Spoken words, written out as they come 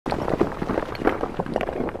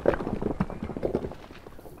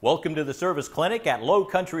Welcome to the service clinic at Low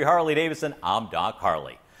Country Harley-Davidson. I'm Doc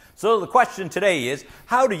Harley. So the question today is,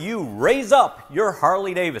 how do you raise up your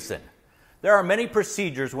Harley-Davidson? There are many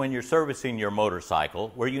procedures when you're servicing your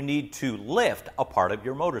motorcycle where you need to lift a part of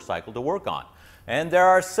your motorcycle to work on. And there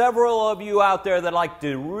are several of you out there that like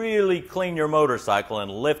to really clean your motorcycle and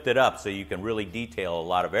lift it up so you can really detail a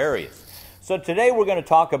lot of areas. So today we're going to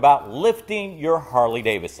talk about lifting your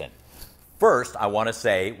Harley-Davidson. First, I want to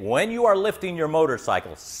say, when you are lifting your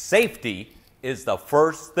motorcycle, safety is the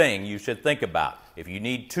first thing you should think about. If you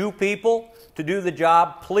need two people to do the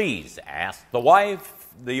job, please ask the wife,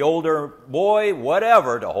 the older boy,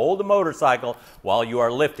 whatever, to hold the motorcycle while you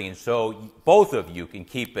are lifting so both of you can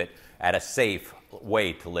keep it at a safe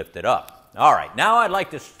way to lift it up. All right, now I'd like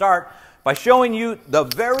to start by showing you the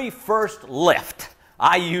very first lift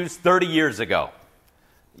I used 30 years ago.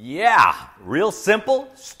 Yeah, real simple,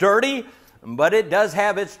 sturdy, but it does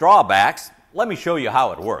have its drawbacks. Let me show you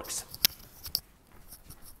how it works.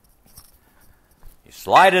 You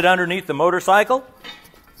slide it underneath the motorcycle,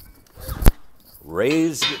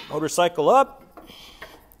 raise the motorcycle up,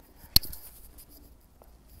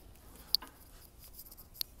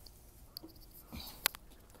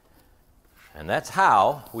 and that's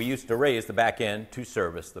how we used to raise the back end to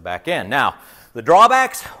service the back end. Now, the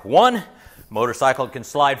drawbacks: one, motorcycle can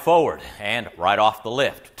slide forward and right off the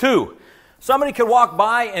lift. Two, somebody could walk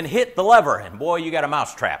by and hit the lever, and boy, you got a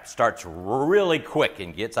mousetrap. Starts really quick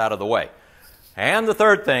and gets out of the way. And the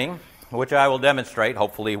third thing, which I will demonstrate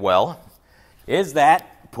hopefully well, is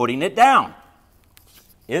that putting it down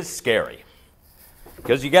is scary,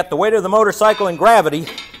 because you got the weight of the motorcycle and gravity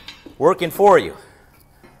working for you.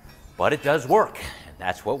 But it does work, and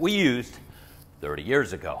that's what we used 30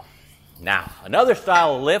 years ago. Now, another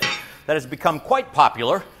style of lift that has become quite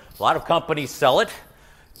popular, a lot of companies sell it,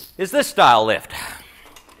 is this style lift.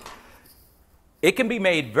 It can be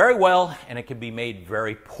made very well and it can be made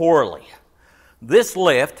very poorly. This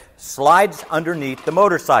lift slides underneath the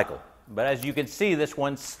motorcycle, but as you can see, this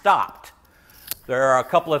one stopped. There are a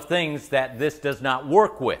couple of things that this does not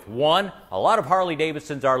work with. One, a lot of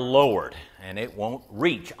Harley-Davidsons are lowered and it won't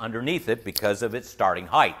reach underneath it because of its starting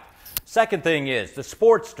height. Second thing is, the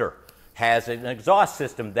Sportster has an exhaust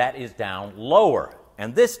system that is down lower,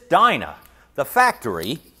 and this Dyna, the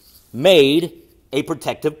factory, made a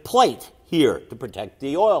protective plate here to protect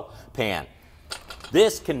the oil pan.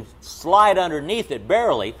 This can slide underneath it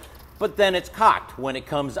barely, but then it's cocked when it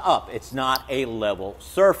comes up. It's not a level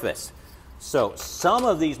surface. So some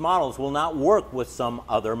of these models will not work with some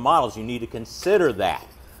other models. You need to consider that.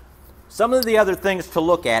 Some of the other things to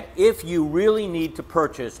look at if you really need to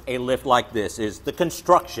purchase a lift like this is the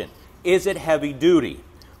construction. Is it heavy duty?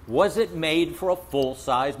 Was it made for a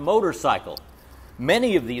full-size motorcycle?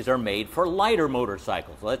 Many of these are made for lighter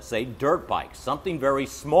motorcycles, let's say dirt bikes, something very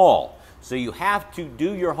small. So you have to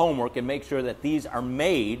do your homework and make sure that these are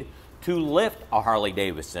made to lift a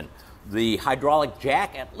Harley-Davidson. The hydraulic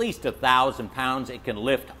jack, at least 1,000 pounds, it can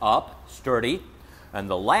lift up, sturdy. And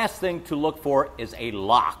the last thing to look for is a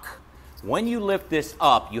lock. When you lift this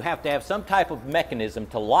up, you have to have some type of mechanism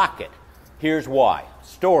to lock it. Here's why.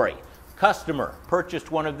 Story. Customer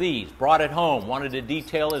purchased one of these, brought it home, wanted to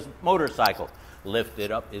detail his motorcycle.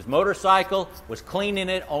 Lifted up his motorcycle, was cleaning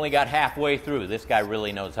it, only got halfway through. This guy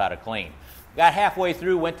really knows how to clean. Got halfway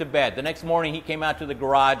through, went to bed. The next morning he came out to the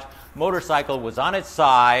garage. Motorcycle was on its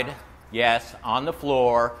side, yes, on the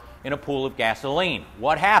floor, in a pool of gasoline.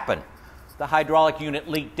 What happened? The hydraulic unit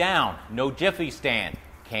leaked down. No jiffy stand.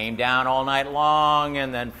 Came down all night long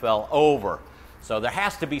and then fell over. So there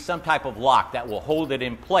has to be some type of lock that will hold it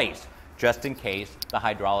in place, just in case the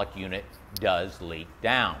hydraulic unit does leak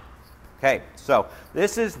down. Okay, so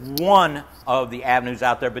this is one of the avenues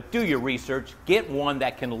out there, but do your research. Get one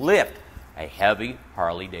that can lift a heavy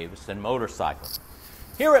Harley-Davidson motorcycle.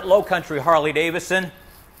 Here at Low Country Harley-Davidson,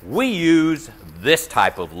 we use this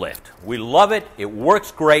type of lift. We love it. It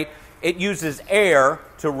works great. It uses air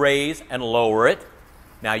to raise and lower it.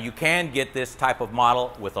 Now, you can get this type of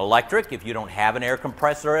model with electric if you don't have an air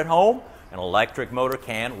compressor at home. An electric motor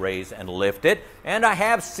can raise and lift it. And I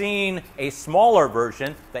have seen a smaller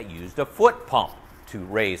version that used a foot pump to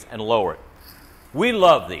raise and lower it. We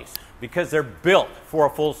love these because they're built for a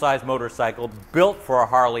full-size motorcycle, built for a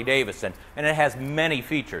Harley-Davidson, and it has many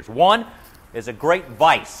features. One is a great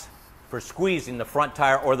vise for squeezing the front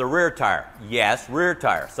tire or the rear tire. Yes, rear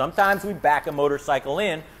tire. Sometimes we back a motorcycle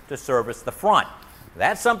in to service the front.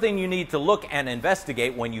 That's something you need to look and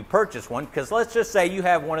investigate when you purchase one, because let's just say you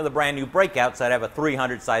have one of the brand new breakouts that have a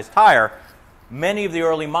 300 size tire. Many of the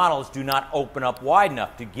early models do not open up wide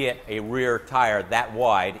enough to get a rear tire that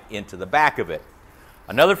wide into the back of it.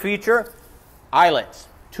 Another feature, eyelets.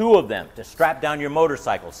 2 of them to strap down your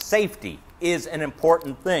motorcycle. Safety is an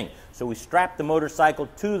important thing. So we strap the motorcycle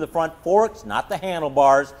to the front forks, not the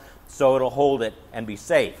handlebars, so it'll hold it and be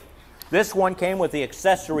safe. This one came with the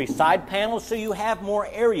accessory side panel, so you have more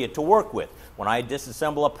area to work with. When I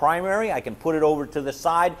disassemble a primary, I can put it over to the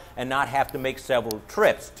side and not have to make several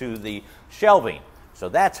trips to the shelving. So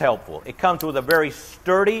that's helpful. It comes with a very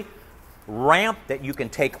sturdy ramp that you can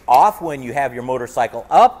take off when you have your motorcycle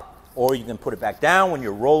up, or you can put it back down when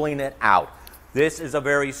you're rolling it out. This is a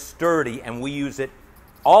very sturdy, and we use it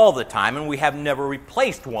all the time, and we have never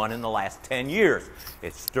replaced one in the last 10 years.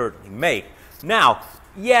 It's sturdily made. Now,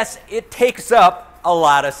 yes, it takes up a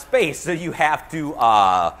lot of space, so you have to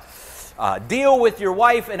deal with your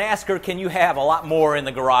wife and ask her, can you have a lot more in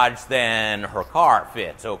the garage than her car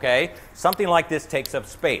fits, okay? Something like this takes up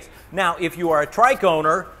space. Now, if you are a trike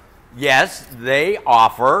owner, yes, they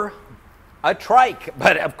offer a trike,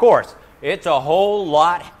 but of course, it's a whole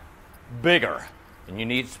lot bigger and you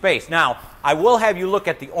need space. Now, I will have you look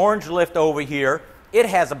at the orange lift over here. It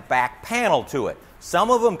has a back panel to it.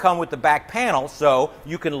 Some of them come with the back panel, so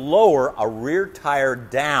you can lower a rear tire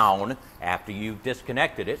down after you've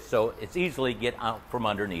disconnected it, so it's easily get out from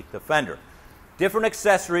underneath the fender. Different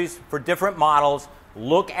accessories for different models.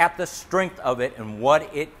 Look at the strength of it and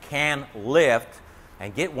what it can lift,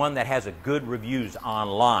 and get one that has a good reviews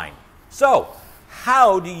online. So,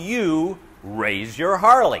 how do you raise your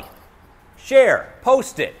Harley? Share,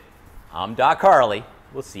 post it. I'm Doc Harley.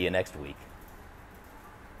 We'll see you next week.